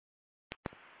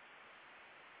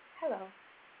Hello,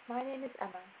 my name is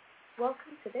Emma.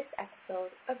 Welcome to this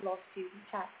episode of Law Student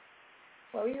Chat,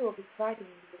 where we will be providing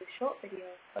you with a short video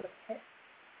full of tips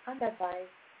and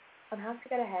advice on how to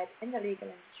get ahead in the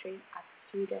legal industry as a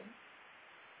student.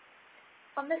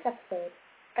 On this episode,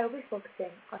 I will be focusing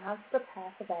on how to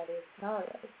prepare for various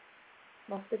scenarios,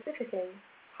 more specifically,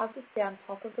 how to stay on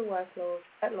top of the workload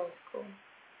at law school.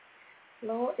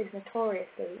 Law is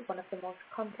notoriously one of the most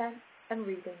content and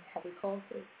reading heavy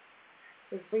courses.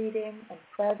 With reading and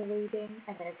further reading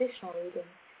and then additional reading,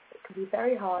 it can be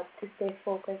very hard to stay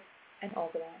focused and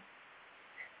organized.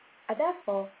 I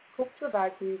therefore hope to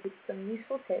provide you with some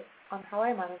useful tips on how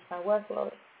I manage my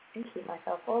workload and keep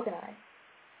myself organized.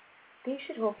 These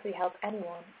should hopefully help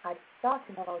anyone either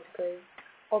starting a law degree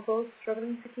or those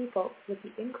struggling to keep up with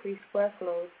the increased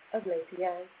workload of later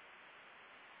years.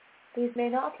 These may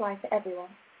not apply to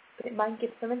everyone, but it might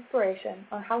give some inspiration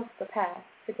on how to prepare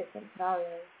for different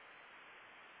scenarios.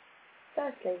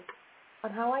 Firstly,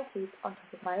 on how I keep on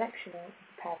top of my lecture notes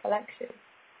and prepare for lectures.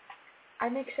 I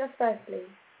make sure firstly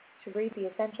to read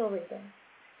the essential reading,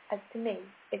 as to me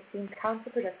it seems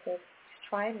counterproductive to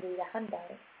try and read a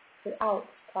handout without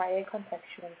prior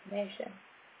contextual information.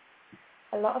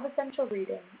 A lot of essential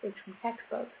reading is from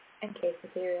textbooks and case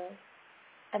materials,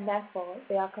 and therefore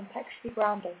they are contextually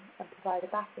grounding and provide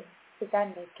a backing to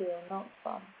then make your own notes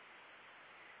from.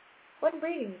 When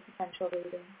reading this essential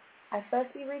reading, I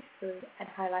firstly read through and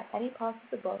highlight any parts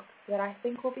of the book that I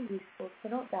think will be useful to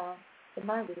note down in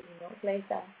my reading notes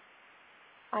later.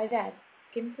 I then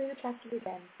skim through the chapters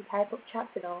again to type up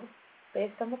chapter notes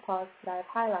based on the parts that I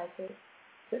have highlighted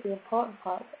so that the important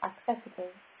parts are accessible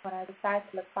when I decide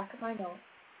to look back at my notes,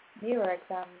 nearer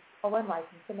exams, or when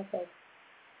writing summative.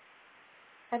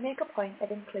 I make a point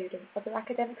of including other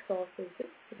academic sources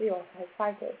that the author has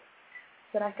cited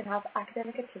so that I can have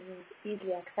academic opinions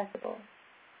easily accessible.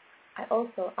 I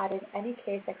also added any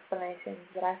case explanations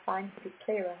that I find to be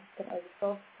clearer than other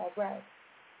sources I've read.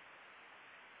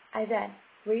 I then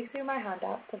read through my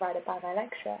handout provided by my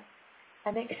lecturer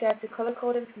and make sure to colour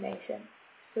code information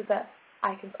so that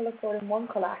I can colour code in one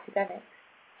colour academics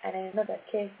and in another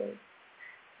cases,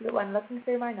 so that when looking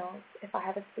through my notes, if I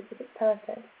have a specific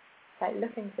purpose, like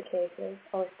looking for cases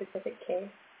or a specific case,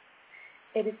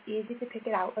 it is easy to pick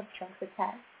it out of chunks of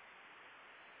text.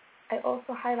 I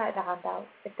also highlight the handouts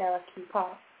if there are key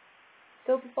parts.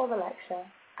 Still before the lecture,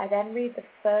 I then read the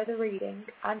further reading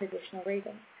and additional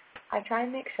reading. I try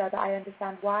and make sure that I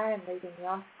understand why I am reading the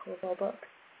articles or books,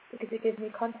 because it gives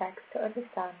me context to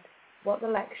understand what the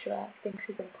lecturer thinks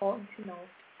is important to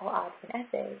note or add in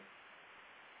essays.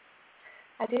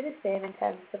 I do the same in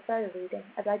terms of the further reading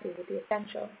as I do with the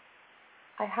essentials.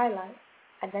 I highlight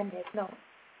and then make notes.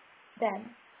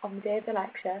 Then, on the day of the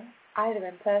lecture, either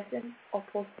in person or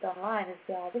posted online as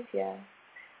they are this year,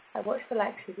 I watch the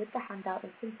lecture with the handout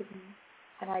in front of me,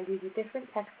 and I use a different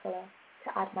text colour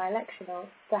to add my lecture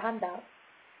notes to the handout.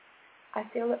 I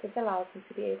feel that this allows me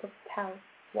to be able to tell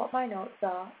what my notes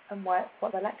are and what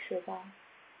the lecturers are.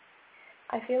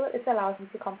 I feel that this allows me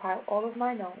to compile all of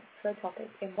my notes for a topic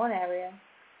in one area,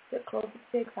 so that closer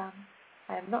to the exam,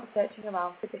 I am not searching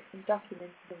around for different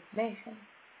documents of information.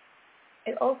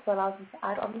 It also allows me to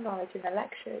add on the knowledge in the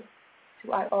lectures to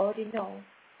what I already know,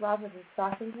 rather than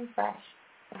starting from fresh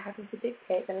and having to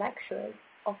dictate the lecturers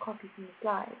or copy from the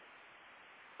slides.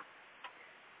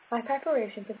 My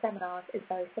preparation for seminars is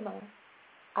very similar.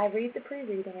 I read the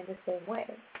pre-reading in the same way,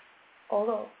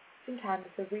 although sometimes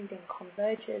the reading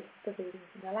converges with the reading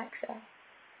from the lecture.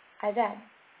 I then,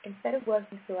 instead of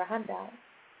working through a handout,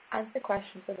 answer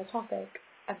questions on the topic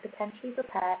and potentially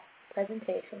prepare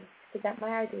presentations to present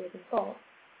my ideas and thoughts,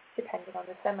 depending on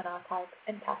the seminar type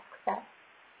and task set.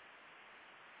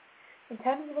 In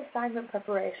terms of assignment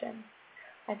preparation,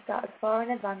 I start as far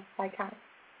in advance as I can,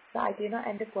 so that I do not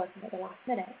end up working at the last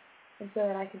minute, and so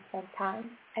that I can spend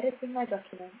time editing my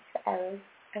documents for errors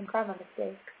and grammar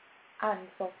mistakes, and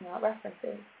sorting out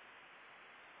references.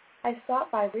 I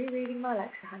start by rereading my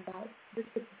lecture handouts for the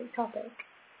specific topic,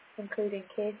 including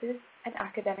cases and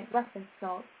academic reference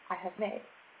notes I have made.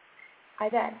 I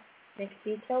then make a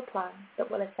detailed plan that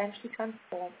will essentially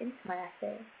transform into my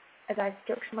essay as I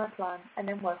structure my plan and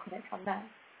then work on it from there.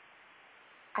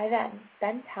 I then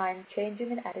spend time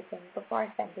changing and editing before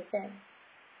I send this in.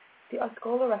 The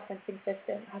Oscola referencing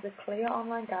system has a clear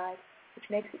online guide which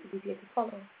makes it easier to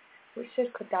follow, which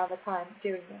should cut down the time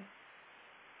doing this.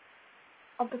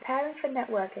 On preparing for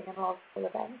networking and law school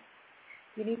events,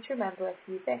 you need to remember a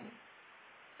few things.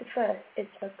 The first is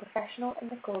to look professional in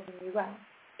the clothing you wear.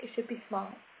 It should be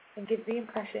smart and give the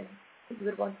impression that you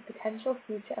would want a potential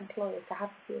future employer to have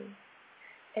with you.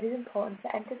 It is important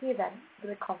to enter the event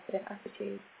with a confident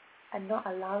attitude, and not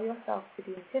allow yourself to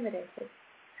be intimidated,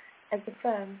 as the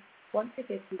firm want to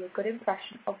give you a good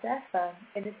impression of their firm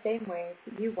in the same way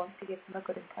that you want to give them a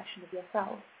good impression of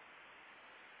yourself.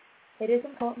 It is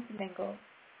important to mingle,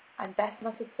 and best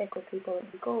not to stick with people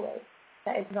that you go with.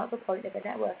 That is not the point of a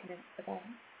networking event.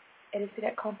 It is to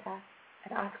get contact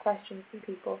and ask questions from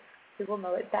people who will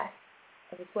know it best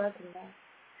that is working there.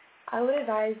 I would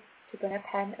advise to bring a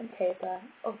pen and paper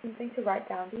or something to write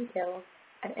down details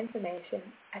and information,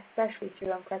 especially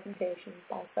during presentations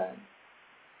by firms.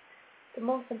 The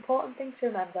most important thing to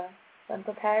remember when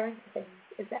preparing for things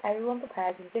is that everyone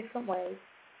prepares in different ways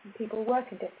and people work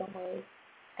in different ways,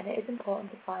 and it is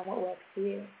important to find what works for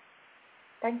you.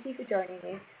 Thank you for joining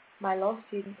me, my law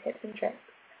student tips and tricks.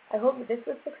 I hope that this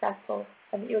was successful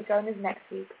and that you'll join us next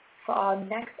week for our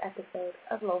next episode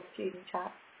of Law Student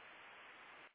Chat.